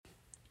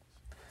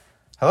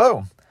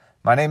Hello,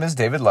 my name is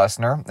David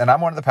Lessner, and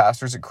I'm one of the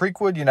pastors at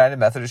Creekwood United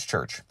Methodist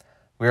Church.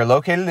 We are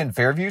located in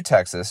Fairview,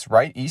 Texas,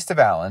 right east of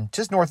Allen,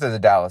 just north of the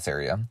Dallas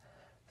area.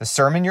 The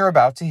sermon you're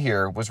about to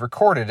hear was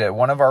recorded at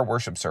one of our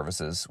worship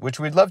services, which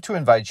we'd love to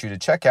invite you to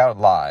check out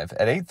live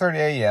at 8:30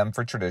 a.m.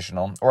 for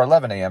traditional or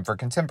 11 a.m. for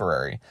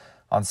contemporary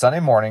on Sunday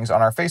mornings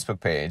on our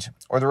Facebook page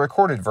or the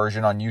recorded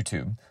version on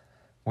YouTube.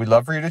 We'd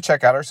love for you to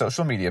check out our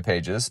social media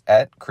pages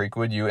at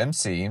Creekwood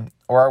UMC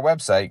or our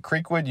website,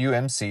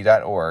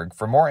 creekwoodumc.org,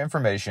 for more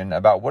information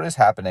about what is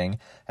happening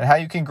and how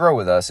you can grow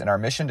with us in our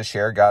mission to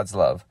share God's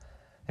love.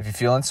 If you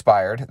feel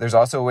inspired, there's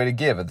also a way to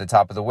give at the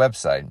top of the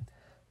website.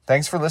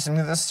 Thanks for listening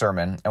to this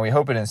sermon, and we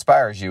hope it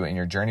inspires you in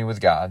your journey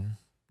with God.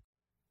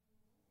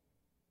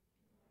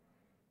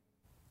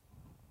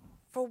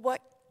 For what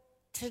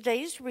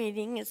today's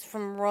reading is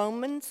from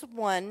Romans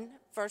 1,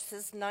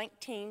 verses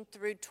 19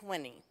 through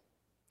 20.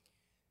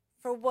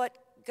 For what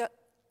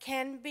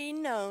can be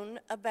known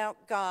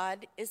about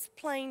God is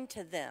plain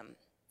to them,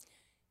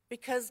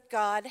 because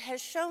God has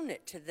shown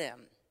it to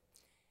them.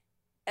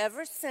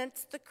 Ever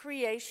since the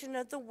creation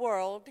of the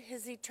world,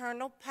 his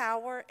eternal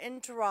power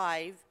and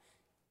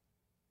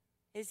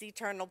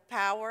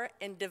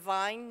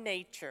divine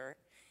nature,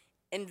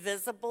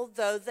 invisible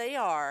though they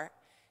are,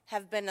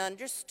 have been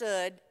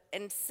understood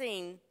and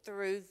seen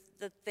through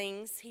the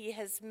things he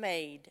has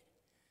made,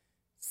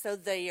 so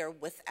they are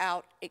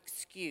without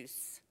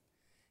excuse.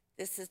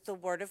 This is the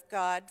word of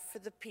God for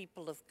the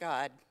people of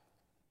God.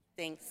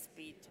 Thanks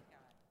be to God.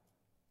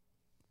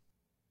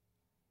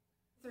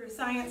 Through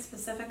science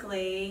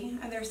specifically,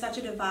 and there's such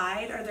a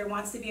divide, or there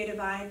wants to be a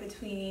divide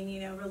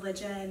between,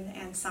 religion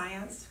and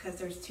science, because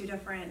there's two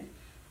different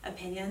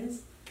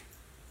opinions.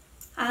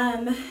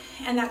 And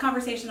that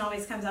conversation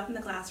always comes up in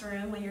the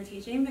classroom when you're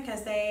teaching,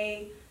 because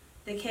the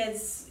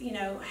kids,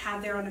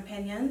 have their own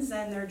opinions,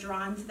 and they're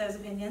drawn to those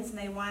opinions, and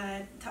they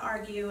want to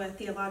argue a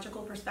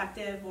theological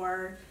perspective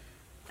or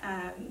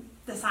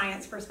the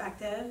science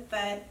perspective.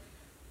 But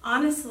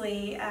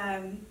honestly,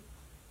 I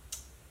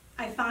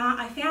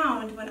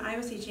found when I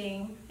was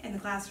teaching in the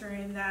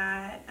classroom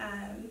that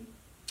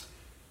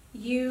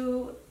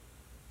you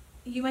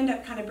end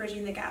up kind of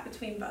bridging the gap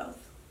between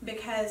both,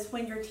 because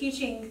when you're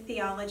teaching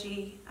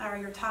theology or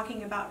you're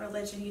talking about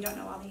religion, you don't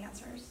know all the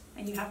answers,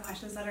 and you have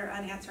questions that are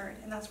unanswered,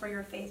 and that's where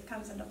your faith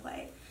comes into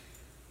play.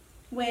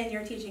 When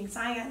you're teaching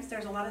science,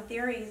 there's a lot of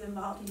theories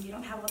involved, and you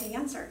don't have all the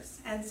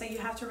answers, and so you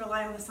have to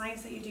rely on the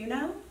science that you do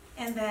know,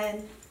 and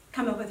then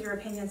come up with your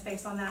opinions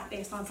based on that,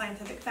 based on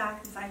scientific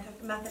fact and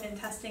scientific method and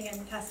testing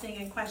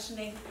and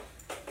questioning.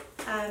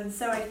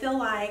 So I feel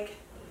like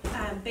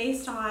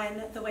based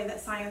on the way that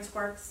science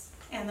works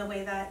and the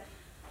way that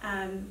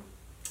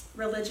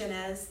religion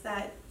is,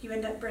 that you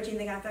end up bridging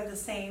the gap. They're the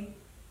same,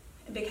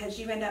 because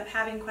you end up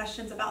having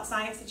questions about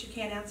science that you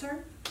can't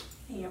answer,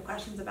 and you have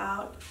questions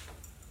about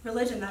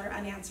religion that are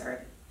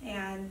unanswered.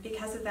 And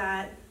because of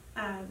that,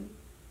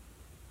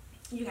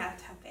 you have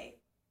to have faith.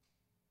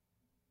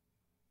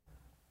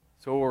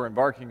 So what we're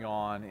embarking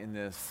on in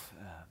this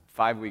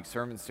 5-week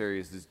sermon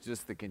series is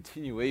just the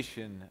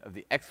continuation of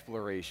the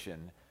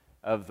exploration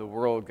of the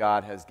world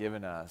God has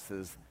given us.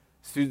 As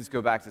students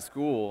go back to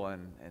school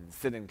and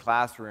sit in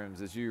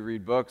classrooms, as you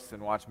read books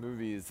and watch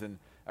movies and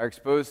are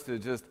exposed to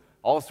just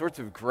all sorts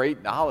of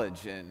great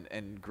knowledge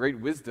and great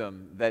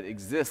wisdom that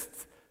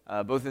exists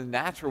both in the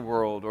natural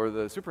world or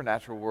the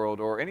supernatural world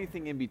or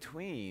anything in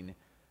between,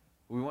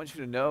 we want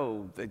you to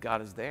know that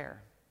God is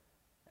there,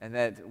 and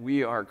that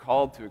we are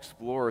called to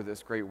explore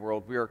this great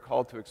world. We are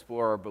called to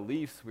explore our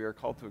beliefs. We are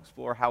called to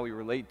explore how we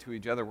relate to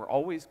each other. We're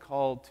always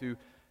called to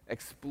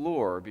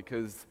explore,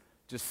 because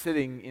just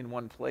sitting in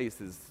one place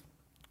is,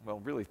 well,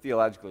 really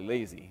theologically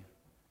lazy,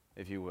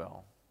 if you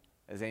will,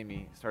 as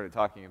Amy started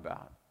talking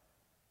about.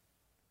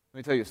 Let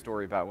me tell you a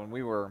story about when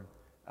we were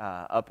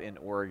up in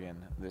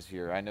Oregon this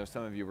year. I know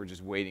some of you were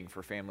just waiting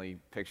for family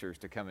pictures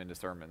to come into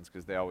sermons,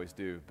 because they always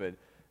do, but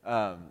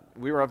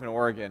we were up in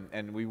Oregon,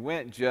 and we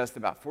went just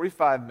about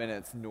 45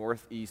 minutes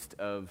northeast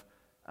of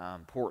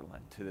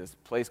Portland to this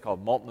place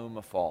called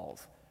Multnomah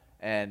Falls.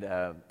 And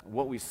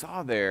what we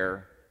saw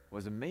there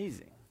was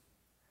amazing.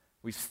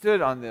 We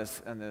stood on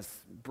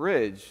this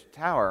bridge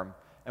tower,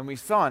 and we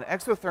saw an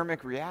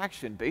exothermic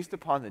reaction based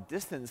upon the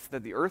distance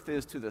that the Earth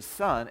is to the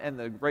sun and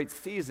the right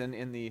season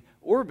in the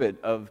orbit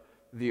of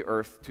the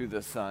Earth to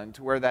the sun,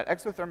 to where that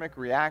exothermic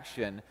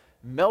reaction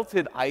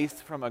melted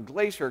ice from a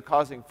glacier,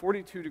 causing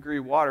 42-degree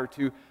water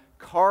to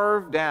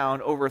carve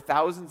down over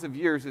thousands of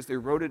years this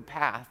eroded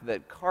path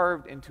that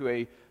carved into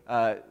a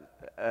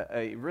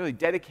really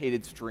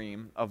dedicated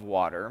stream of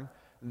water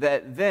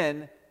that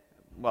then,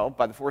 well,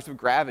 by the force of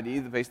gravity,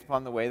 based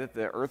upon the way that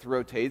the Earth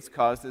rotates,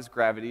 caused this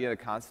gravity at a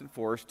constant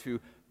force to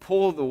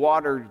pull the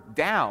water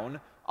down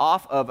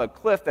off of a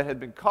cliff that had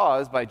been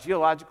caused by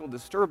geological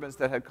disturbance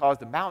that had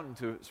caused a mountain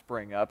to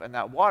spring up, and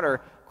that water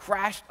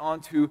crashed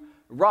onto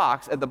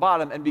rocks at the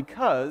bottom. And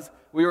because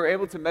we were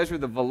able to measure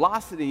the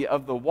velocity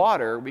of the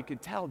water, we could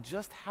tell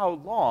just how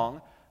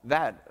long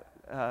that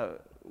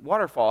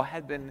waterfall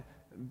had been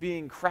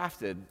being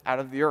crafted out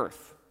of the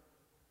earth.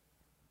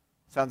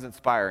 Sounds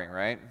inspiring,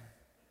 right?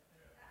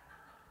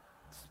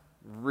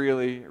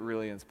 Really,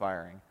 really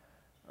inspiring.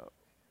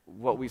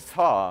 What we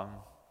saw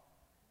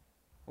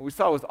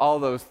was all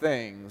those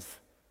things,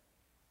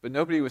 but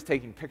nobody was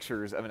taking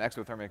pictures of an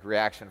exothermic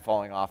reaction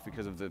falling off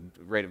because of the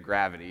rate of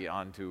gravity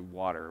onto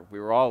water. We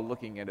were all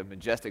looking at a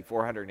majestic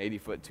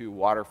 480-foot-2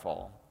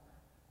 waterfall.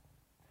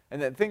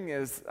 And the thing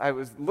is, I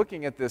was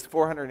looking at this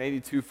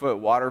 482-foot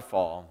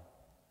waterfall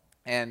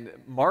and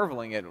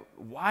marveling at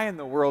why in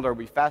the world are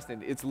we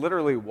fascinated? It's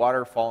literally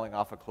water falling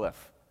off a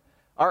cliff.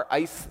 Our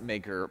ice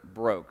maker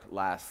broke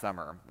last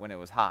summer when it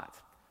was hot,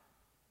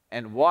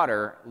 and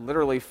water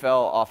literally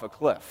fell off a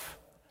cliff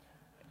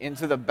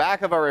into the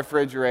back of our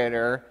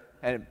refrigerator,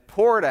 and it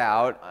poured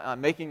out,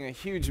 making a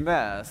huge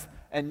mess,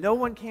 and no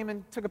one came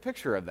and took a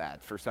picture of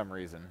that for some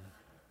reason.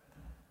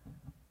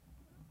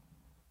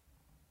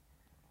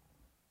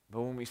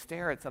 But when we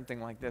stare at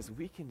something like this,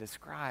 we can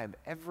describe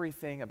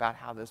everything about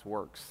how this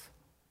works,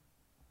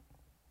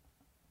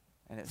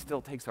 and it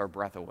still takes our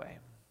breath away.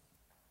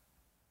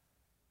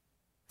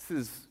 This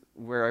is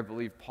where I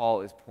believe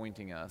Paul is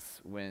pointing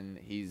us when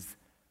he's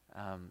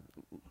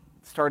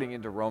starting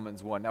into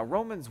Romans 1. Now,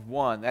 Romans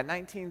 1, that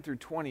 19 through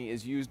 20,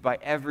 is used by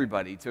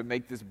everybody to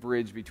make this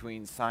bridge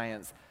between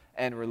science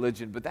and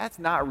religion, but that's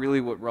not really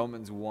what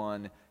Romans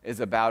 1 is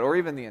about, or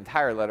even the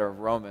entire letter of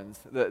Romans.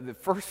 The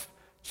first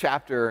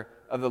chapter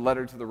of the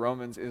letter to the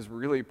Romans is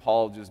really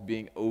Paul just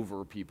being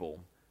over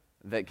people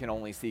that can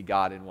only see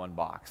God in one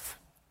box.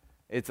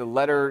 It's a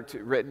letter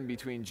written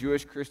between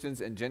Jewish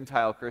Christians and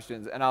Gentile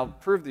Christians, and I'll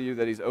prove to you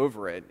that he's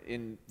over it.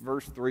 In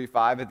verse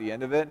 3-5 at the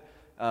end of it,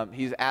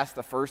 he's asked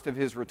the first of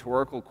his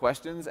rhetorical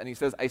questions, and he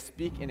says, I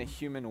speak in a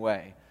human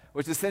way,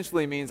 which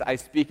essentially means I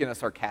speak in a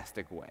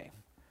sarcastic way.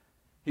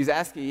 He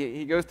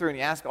goes through and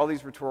he asks all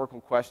these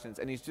rhetorical questions,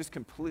 and he's just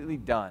completely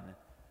done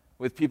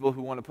with people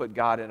who want to put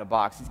God in a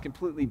box. He's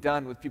completely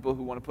done with people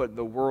who want to put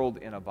the world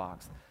in a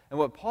box. And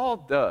what Paul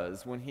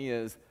does when he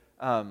is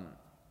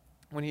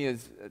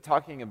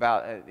talking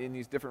about in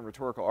these different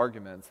rhetorical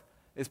arguments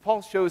is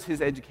Paul shows his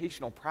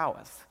educational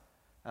prowess.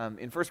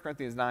 In 1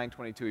 Corinthians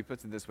 9:22, he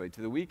puts it this way, to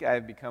the weak I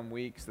have become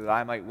weak so that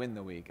I might win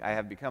the weak. I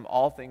have become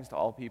all things to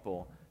all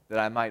people that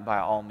I might by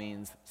all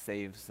means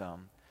save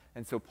some.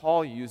 And so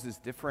Paul uses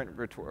different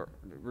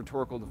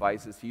rhetorical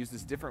devices. He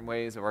uses different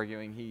ways of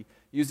arguing. He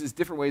uses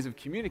different ways of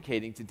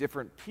communicating to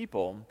different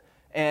people.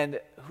 And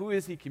who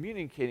is he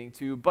communicating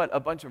to but a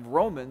bunch of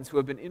Romans who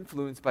have been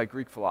influenced by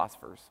Greek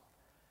philosophers?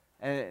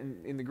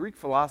 And in Greek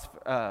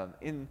philosophy,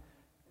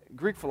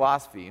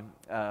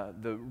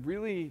 the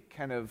really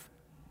kind of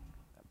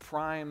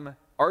prime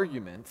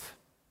argument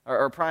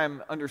or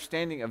prime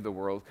understanding of the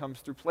world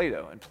comes through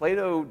Plato. And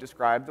Plato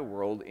described the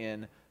world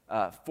in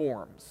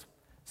forms.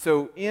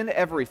 So in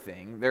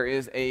everything, there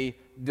is a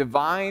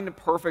divine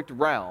perfect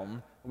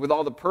realm with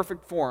all the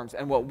perfect forms,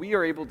 and what we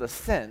are able to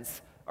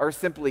sense are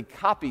simply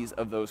copies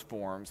of those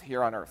forms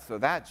here on earth. So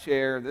that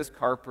chair, this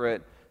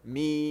carpet,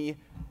 me,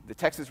 the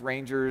Texas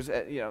Rangers,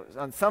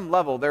 on some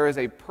level, there is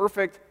a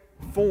perfect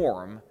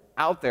form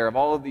out there of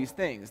all of these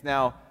things.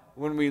 Now,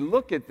 when we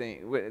look at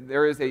things,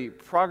 there is a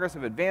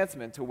progressive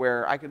advancement to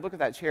where I could look at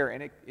that chair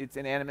and it's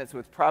inanimate, so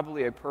it's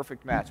probably a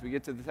perfect match. We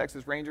get to the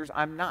Texas Rangers.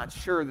 I'm not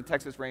sure the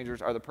Texas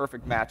Rangers are the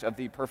perfect match of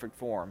the perfect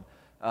form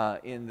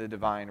in the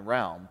divine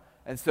realm.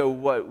 And so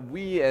what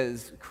we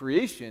as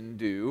creation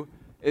do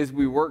is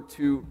we work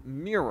to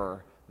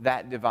mirror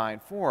that divine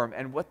form.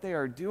 And what they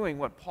are doing,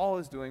 what Paul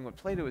is doing, what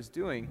Plato is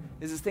doing,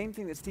 is the same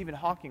thing that Stephen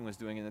Hawking was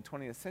doing in the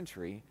 20th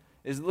century,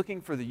 is looking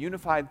for the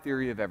unified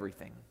theory of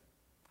everything.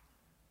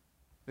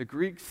 The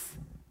Greeks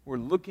were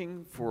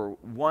looking for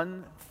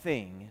one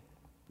thing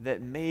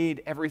that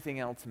made everything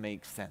else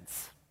make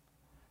sense.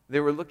 They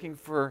were looking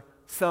for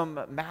some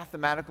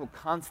mathematical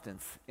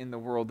constants in the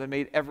world that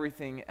made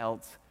everything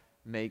else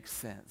make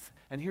sense.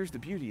 And here's the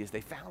beauty, is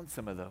they found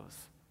some of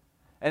those.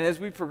 And as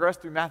we progress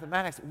through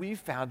mathematics, we've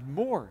found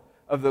more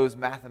of those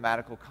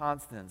mathematical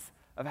constants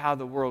of how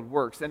the world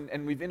works.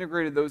 And we've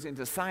integrated those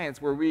into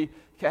science where we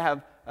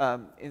have,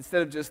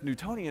 instead of just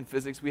Newtonian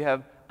physics, we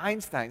have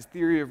Einstein's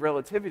theory of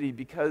relativity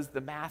because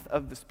the math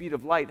of the speed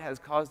of light has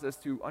caused us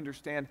to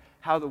understand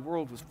how the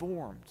world was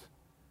formed.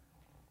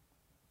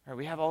 Right,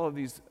 we have all of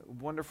these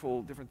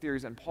wonderful different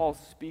theories, and Paul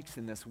speaks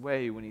in this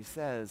way when he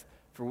says,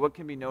 for what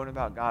can be known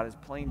about God is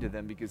plain to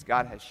them because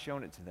God has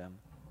shown it to them.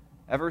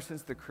 Ever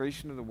since the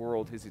creation of the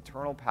world, his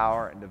eternal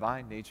power and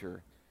divine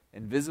nature,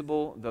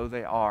 invisible though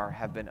they are,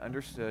 have been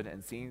understood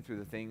and seen through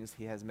the things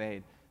he has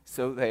made,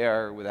 so they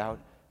are without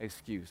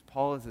excuse.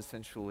 Paul is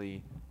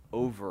essentially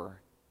over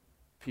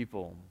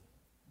people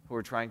who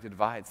are trying to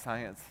divide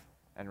science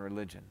and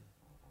religion.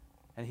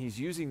 And he's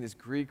using this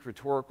Greek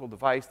rhetorical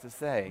device to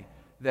say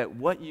that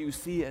what you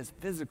see as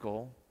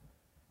physical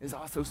is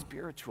also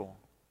spiritual.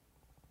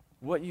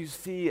 What you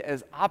see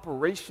as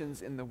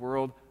operations in the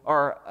world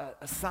are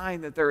a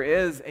sign that there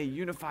is a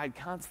unified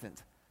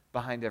constant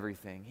behind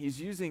everything.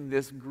 He's using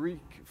this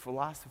Greek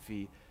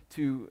philosophy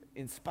to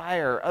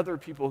inspire other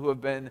people who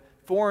have been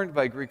formed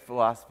by Greek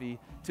philosophy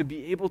to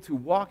be able to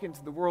walk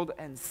into the world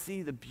and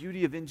see the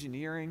beauty of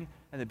engineering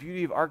and the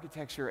beauty of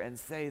architecture and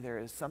say there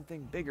is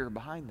something bigger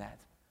behind that.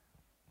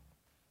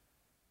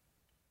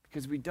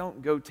 because we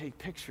don't go take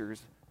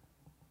pictures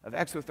of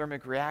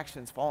exothermic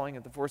reactions falling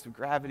at the force of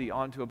gravity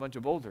onto a bunch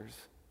of boulders.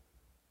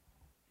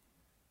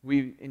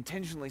 We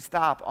intentionally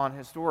stop on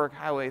historic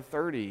Highway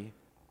 30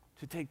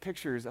 to take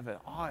pictures of an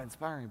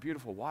awe-inspiring,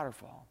 beautiful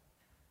waterfall.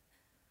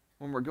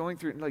 When we're going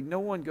through, like, no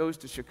one goes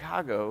to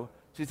Chicago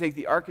to take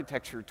the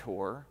architecture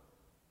tour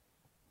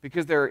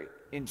because they're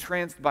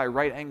entranced by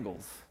right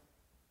angles.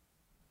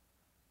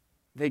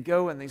 They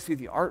go and they see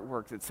the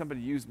artwork that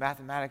somebody used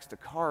mathematics to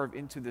carve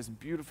into this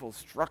beautiful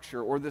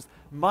structure or this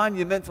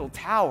monumental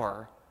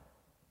tower.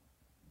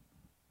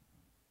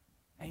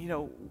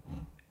 And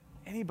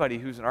anybody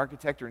who's an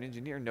architect or an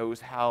engineer knows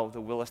how the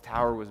Willis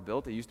Tower was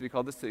built. It used to be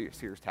called the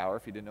Sears Tower.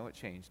 If you didn't know, it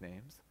changed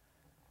names.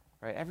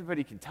 Right?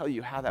 Everybody can tell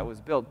you how that was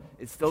built.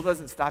 It still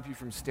doesn't stop you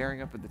from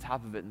staring up at the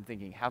top of it and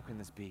thinking, how can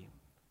this be?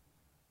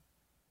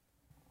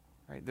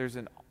 Right? There's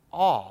an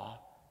awe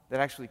that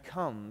actually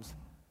comes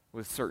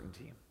with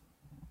certainty.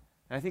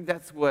 And I think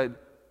that's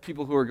what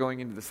people who are going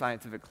into the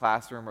scientific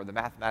classroom or the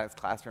mathematics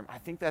classroom, I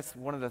think that's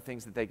one of the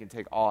things that they can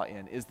take awe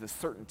in, is the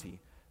certainty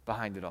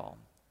behind it all.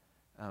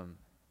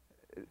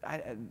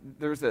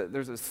 There's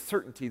a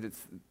certainty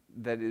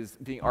that is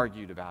being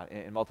argued about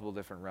in multiple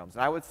different realms.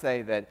 And I would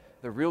say that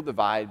the real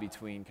divide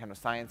between kind of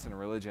science and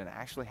religion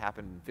actually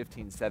happened in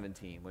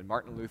 1517 when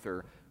Martin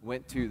Luther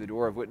went to the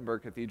door of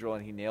Wittenberg Cathedral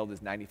and he nailed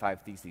his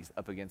 95 Theses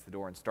up against the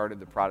door and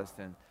started the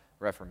Protestant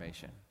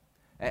Reformation.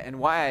 And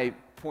why I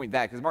point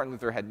that, because Martin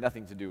Luther had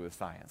nothing to do with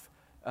science,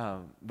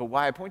 but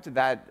why I point to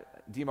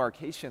that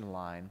demarcation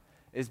line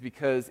is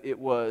because it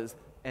was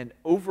an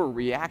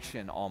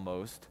overreaction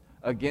almost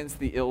against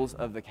the ills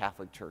of the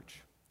Catholic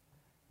Church.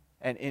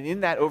 And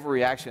in that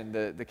overreaction,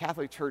 the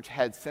Catholic Church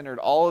had centered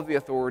all of the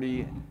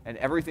authority and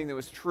everything that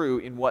was true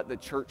in what the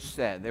church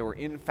said. They were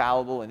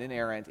infallible and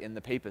inerrant in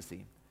the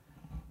papacy.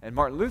 And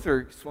Martin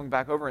Luther swung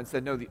back over and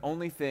said, no, the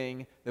only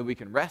thing that we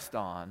can rest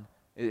on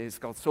is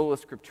called sola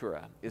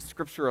scriptura, is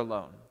Scripture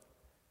alone.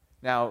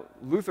 Now,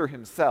 Luther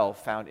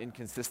himself found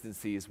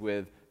inconsistencies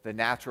with the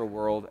natural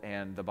world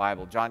and the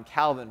Bible. John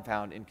Calvin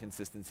found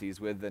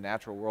inconsistencies with the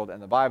natural world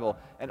and the Bible.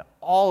 And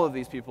all of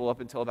these people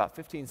up until about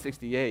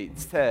 1568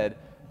 said,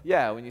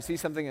 yeah, when you see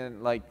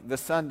something like the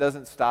sun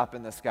doesn't stop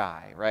in the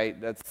sky, right?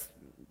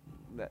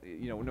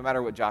 No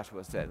matter what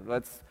Joshua said,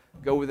 let's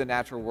go with the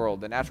natural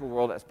world. The natural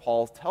world, as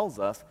Paul tells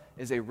us,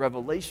 is a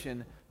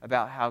revelation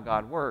about how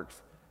God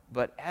works.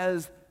 But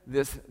as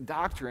this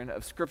doctrine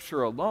of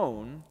Scripture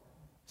alone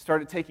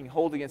started taking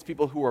hold against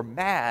people who were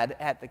mad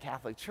at the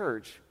Catholic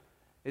Church,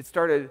 it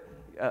started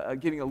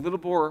getting a little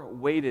more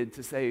weighted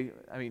to say,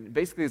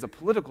 basically as a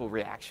political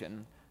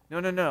reaction,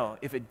 no.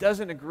 If it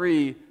doesn't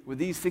agree with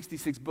these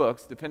 66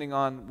 books, depending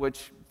on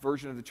which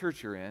version of the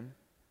church you're in,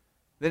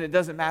 then it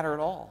doesn't matter at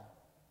all.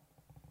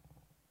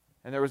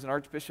 And there was an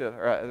archbishop,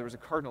 or there was a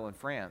cardinal in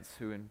France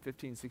who in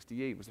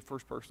 1568 was the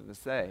first person to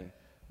say,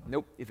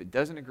 nope, if it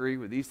doesn't agree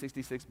with these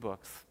 66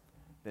 books,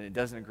 then it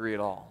doesn't agree at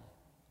all.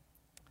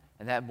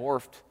 And that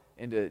morphed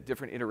into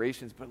different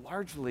iterations, but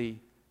largely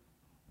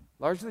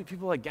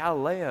people like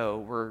Galileo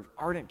were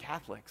ardent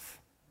Catholics.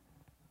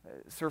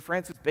 Sir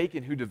Francis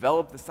Bacon, who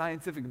developed the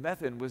scientific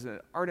method, was an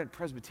ardent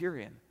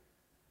Presbyterian.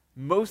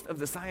 Most of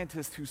the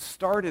scientists who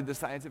started the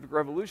scientific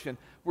revolution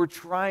were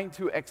trying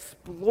to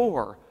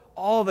explore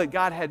all that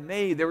God had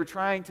made. They were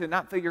trying to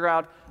not figure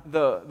out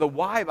the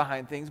why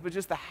behind things, but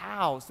just the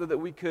how, so that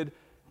we could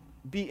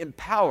be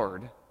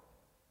empowered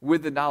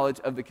with the knowledge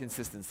of the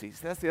consistencies.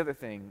 That's the other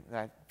thing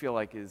that I feel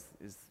like is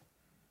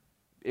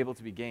able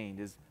to be gained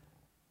is,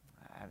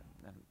 I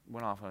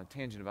went off on a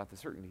tangent about the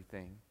certainty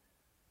thing.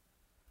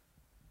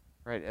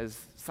 Right, as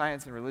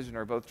science and religion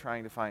are both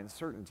trying to find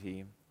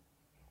certainty,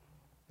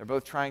 they're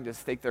both trying to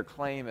stake their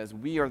claim as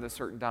we are the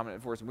certain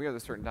dominant force and we are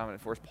the certain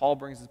dominant force. Paul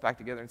brings us back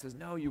together and says,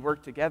 no, you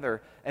work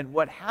together. And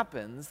what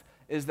happens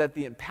is that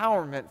the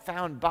empowerment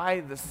found by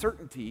the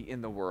certainty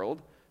in the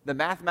world, the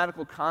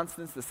mathematical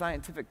constants, the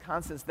scientific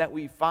constants that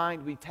we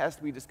find, we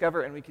test, we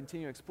discover, and we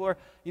continue to explore,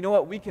 you know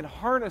what? We can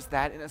harness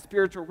that in a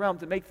spiritual realm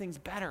to make things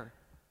better.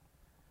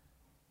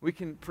 We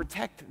can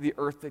protect the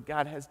earth that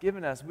God has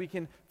given us. We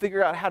can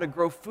figure out how to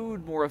grow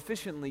food more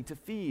efficiently to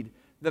feed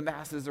the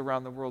masses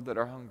around the world that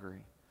are hungry.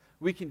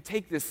 We can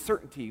take this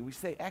certainty, we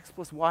say X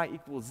plus Y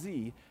equals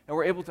Z, and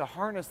we're able to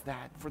harness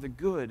that for the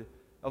good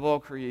of all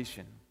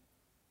creation.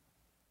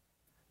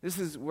 This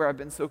is where I've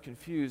been so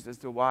confused as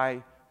to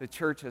why the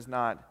church has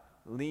not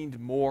leaned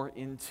more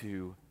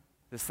into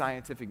the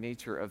scientific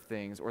nature of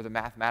things or the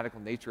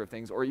mathematical nature of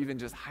things or even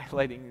just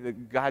highlighting the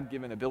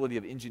God-given ability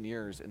of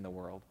engineers in the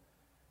world.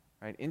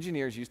 Right?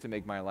 Engineers used to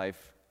make my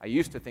life, I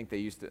used to think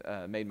they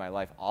made my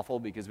life awful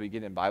because we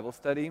get in Bible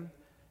study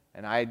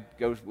and I'd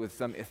go with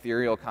some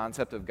ethereal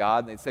concept of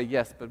God and they'd say,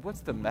 yes, but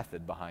what's the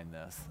method behind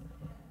this?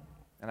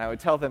 And I would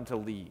tell them to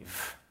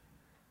leave.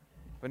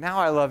 But now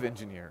I love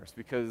engineers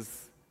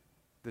because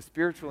the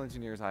spiritual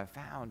engineers I've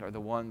found are the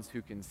ones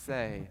who can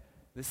say,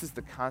 this is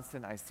the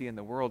constant I see in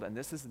the world and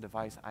this is the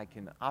device I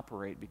can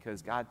operate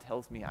because God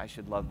tells me I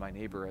should love my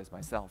neighbor as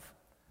myself.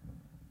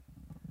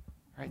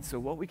 Right, so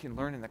what we can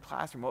learn in the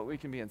classroom, what we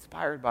can be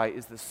inspired by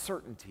is the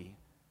certainty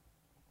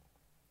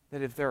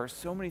that if there are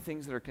so many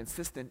things that are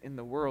consistent in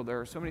the world, there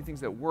are so many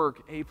things that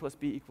work, A plus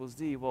B equals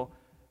Z, well,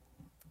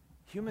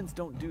 humans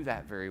don't do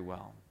that very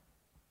well.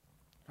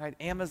 Right?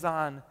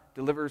 Amazon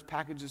delivers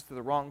packages to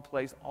the wrong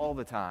place all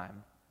the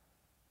time.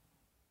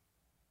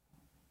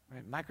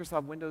 Right?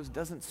 Microsoft Windows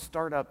doesn't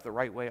start up the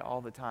right way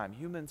all the time.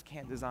 Humans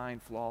can't design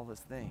flawless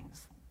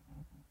things.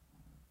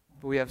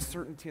 But we have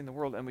certainty in the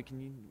world, and we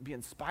can be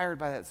inspired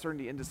by that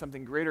certainty into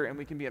something greater, and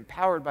we can be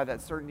empowered by that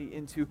certainty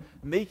into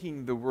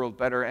making the world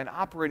better and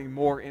operating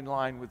more in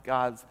line with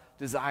God's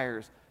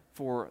desires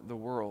for the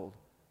world.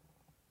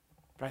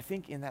 But I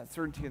think in that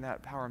certainty and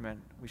that empowerment,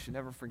 we should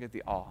never forget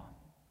the awe.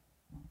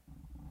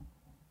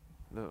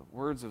 The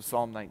words of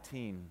Psalm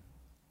 19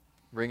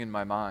 ring in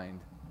my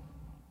mind,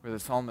 where the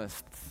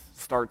psalmist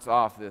starts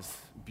off this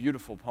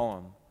beautiful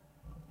poem.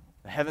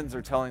 The heavens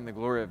are telling the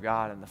glory of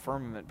God, and the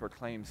firmament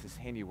proclaims his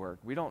handiwork.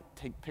 We don't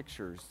take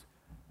pictures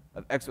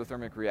of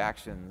exothermic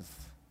reactions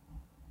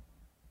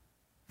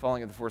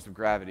falling at the force of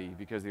gravity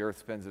because the earth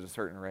spins at a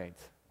certain rate.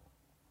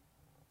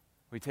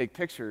 We take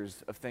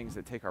pictures of things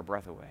that take our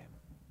breath away.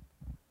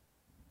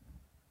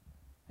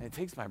 And it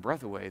takes my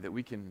breath away that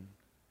we can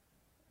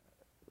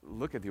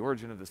look at the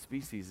origin of the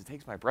species. It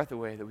takes my breath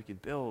away that we can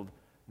build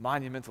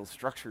monumental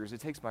structures.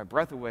 It takes my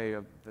breath away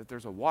that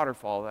there's a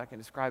waterfall that I can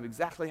describe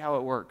exactly how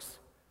it works.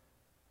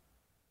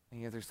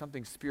 And yet there's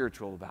something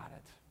spiritual about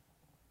it.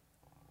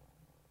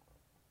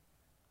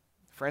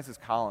 Francis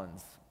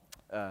Collins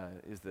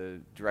is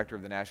the director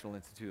of the National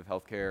Institute of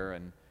Healthcare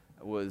and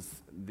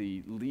was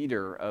the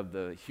leader of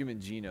the Human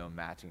Genome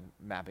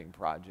Mapping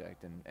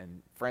Project.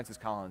 And Francis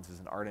Collins is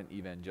an ardent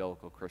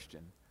evangelical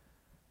Christian.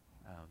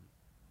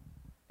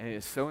 And it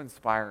is so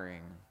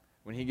inspiring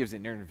when he gives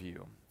an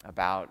interview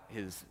about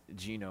his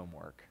genome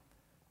work.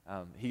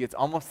 He gets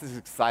almost as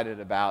excited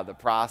about the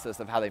process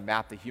of how they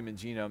map the human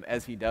genome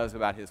as he does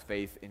about his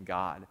faith in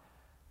God.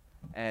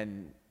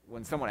 And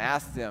when someone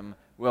asked him,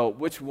 well,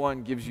 which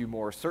one gives you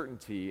more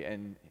certainty?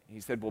 And he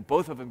said, well,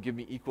 both of them give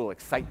me equal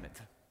excitement.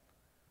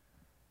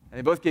 And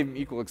they both gave him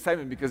equal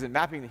excitement because in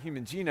mapping the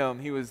human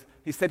genome,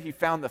 he said he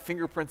found the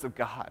fingerprints of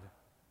God.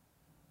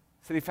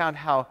 He said he found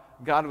how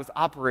God was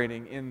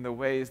operating in the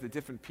ways that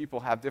different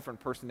people have different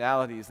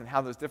personalities and how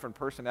those different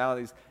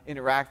personalities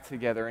interact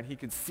together. And he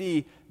could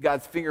see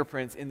God's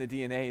fingerprints in the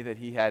DNA that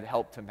he had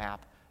helped to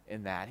map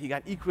in that. He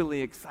got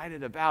equally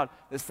excited about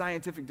the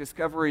scientific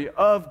discovery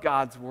of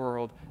God's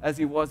world as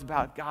he was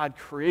about God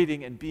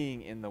creating and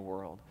being in the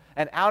world.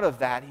 And out of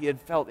that, he had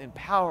felt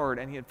empowered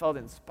and he had felt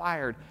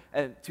inspired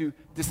to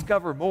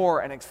discover more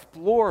and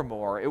explore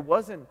more. It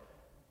wasn't,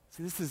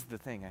 see, this is the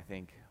thing, I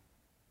think.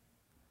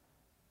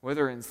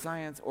 Whether in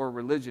science or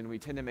religion, we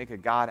tend to make a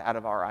God out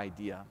of our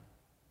idea.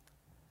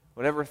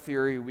 Whatever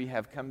theory we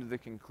have come to the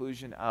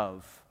conclusion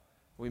of,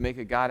 we make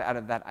a God out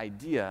of that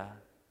idea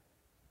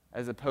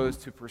as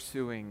opposed to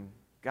pursuing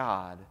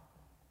God,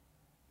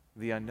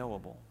 the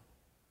unknowable.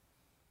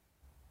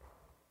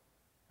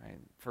 Right?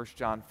 1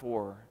 John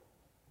 4,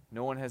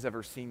 no one has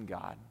ever seen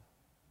God,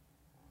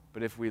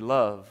 but if we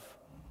love,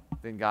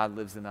 then God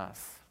lives in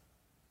us.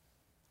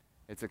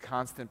 It's a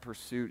constant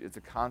pursuit, it's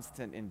a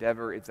constant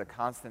endeavor, it's a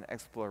constant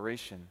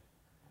exploration.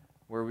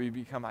 Where we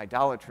become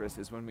idolatrous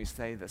is when we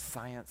say the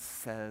science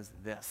says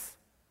this,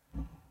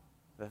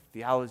 the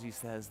theology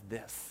says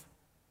this.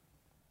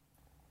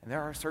 And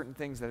there are certain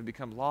things that have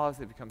become laws,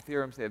 they have become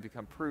theorems, they have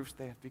become proofs,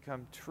 they have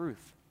become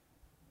truth.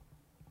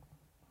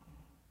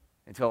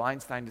 Until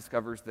Einstein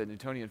discovers that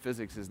Newtonian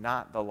physics is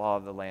not the law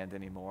of the land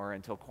anymore,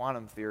 until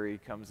quantum theory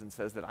comes and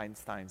says that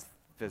Einstein's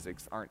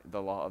physics aren't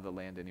the law of the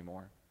land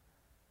anymore.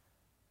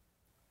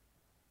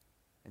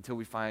 Until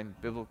we find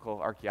biblical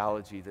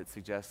archaeology that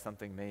suggests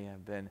something may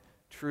have been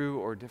true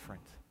or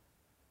different.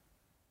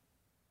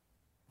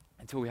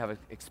 Until we have an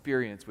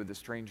experience with the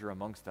stranger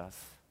amongst us.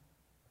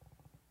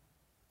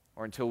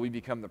 Or until we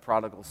become the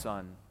prodigal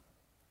son.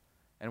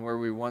 And where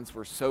we once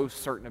were so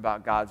certain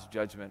about God's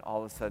judgment,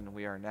 all of a sudden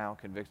we are now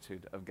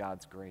convicted of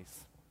God's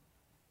grace.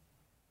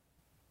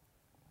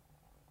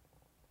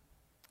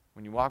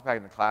 When you walk back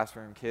in the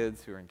classroom,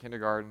 kids who are in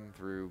kindergarten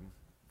through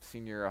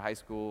senior high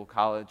school,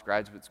 college,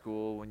 graduate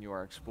school, when you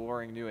are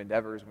exploring new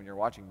endeavors, when you're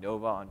watching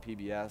Nova on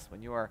PBS,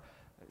 when you are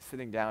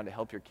sitting down to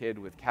help your kid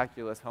with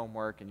calculus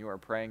homework and you are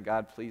praying,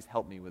 God, please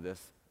help me with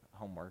this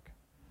homework.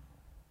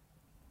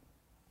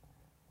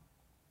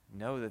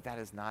 Know that that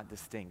is not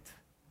distinct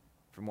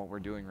from what we're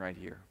doing right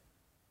here.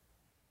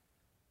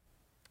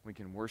 We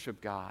can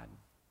worship God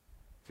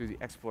through the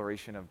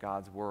exploration of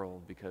God's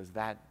world because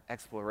that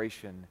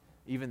exploration,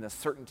 even the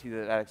certainty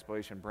that that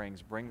exploration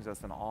brings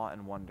us an awe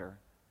and wonder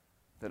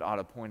that ought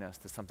to point us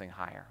to something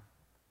higher.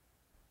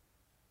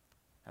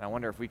 And I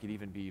wonder if we could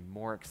even be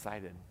more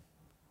excited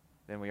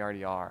than we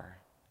already are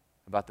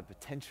about the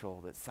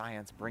potential that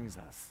science brings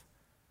us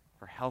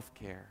for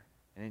healthcare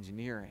and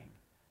engineering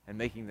and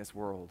making this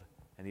world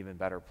an even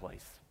better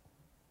place.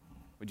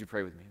 Would you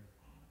pray with me?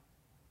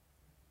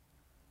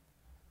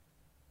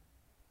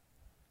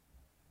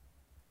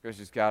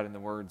 Gracious God, in the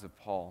words of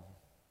Paul,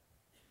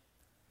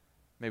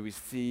 may we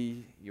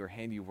see your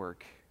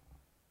handiwork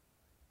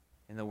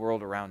in the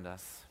world around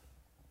us.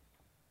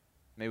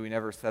 May we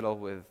never settle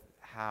with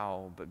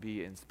how, but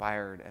be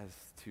inspired as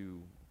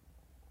to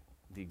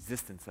the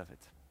existence of it.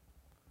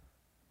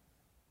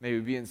 May we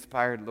be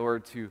inspired,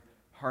 Lord, to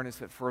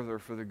harness it further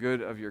for the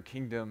good of your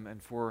kingdom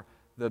and for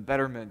the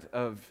betterment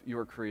of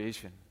your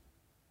creation.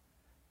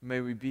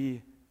 May we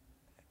be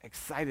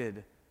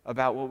excited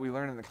about what we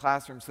learn in the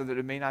classroom so that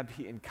it may not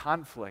be in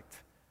conflict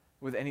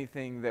with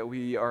anything that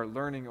we are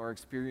learning or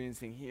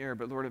experiencing here,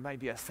 but Lord, it might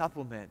be a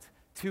supplement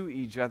to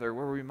each other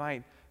where we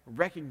might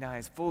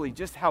recognize fully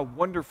just how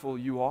wonderful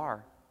you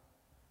are,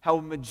 how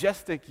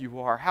majestic you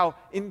are, how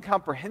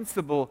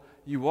incomprehensible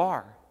you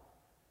are.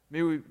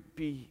 May we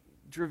be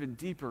driven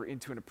deeper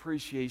into an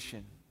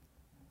appreciation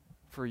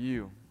for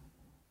you,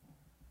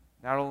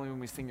 not only when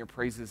we sing your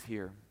praises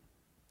here,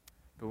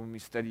 but when we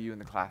study you in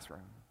the classroom.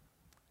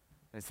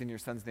 And it's in your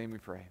Son's name we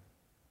pray.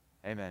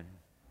 Amen.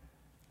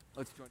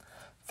 Let's join.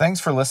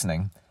 Thanks for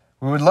listening.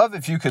 We would love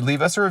if you could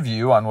leave us a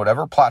review on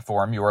whatever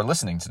platform you are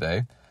listening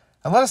today,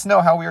 and let us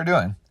know how we are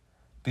doing.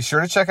 Be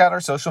sure to check out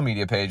our social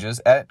media pages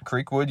at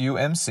Creekwood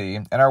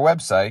UMC and our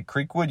website,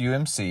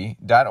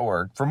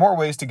 creekwoodumc.org, for more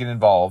ways to get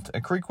involved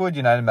at Creekwood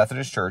United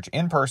Methodist Church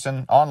in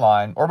person,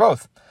 online, or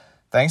both.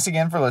 Thanks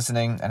again for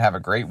listening, and have a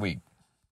great week.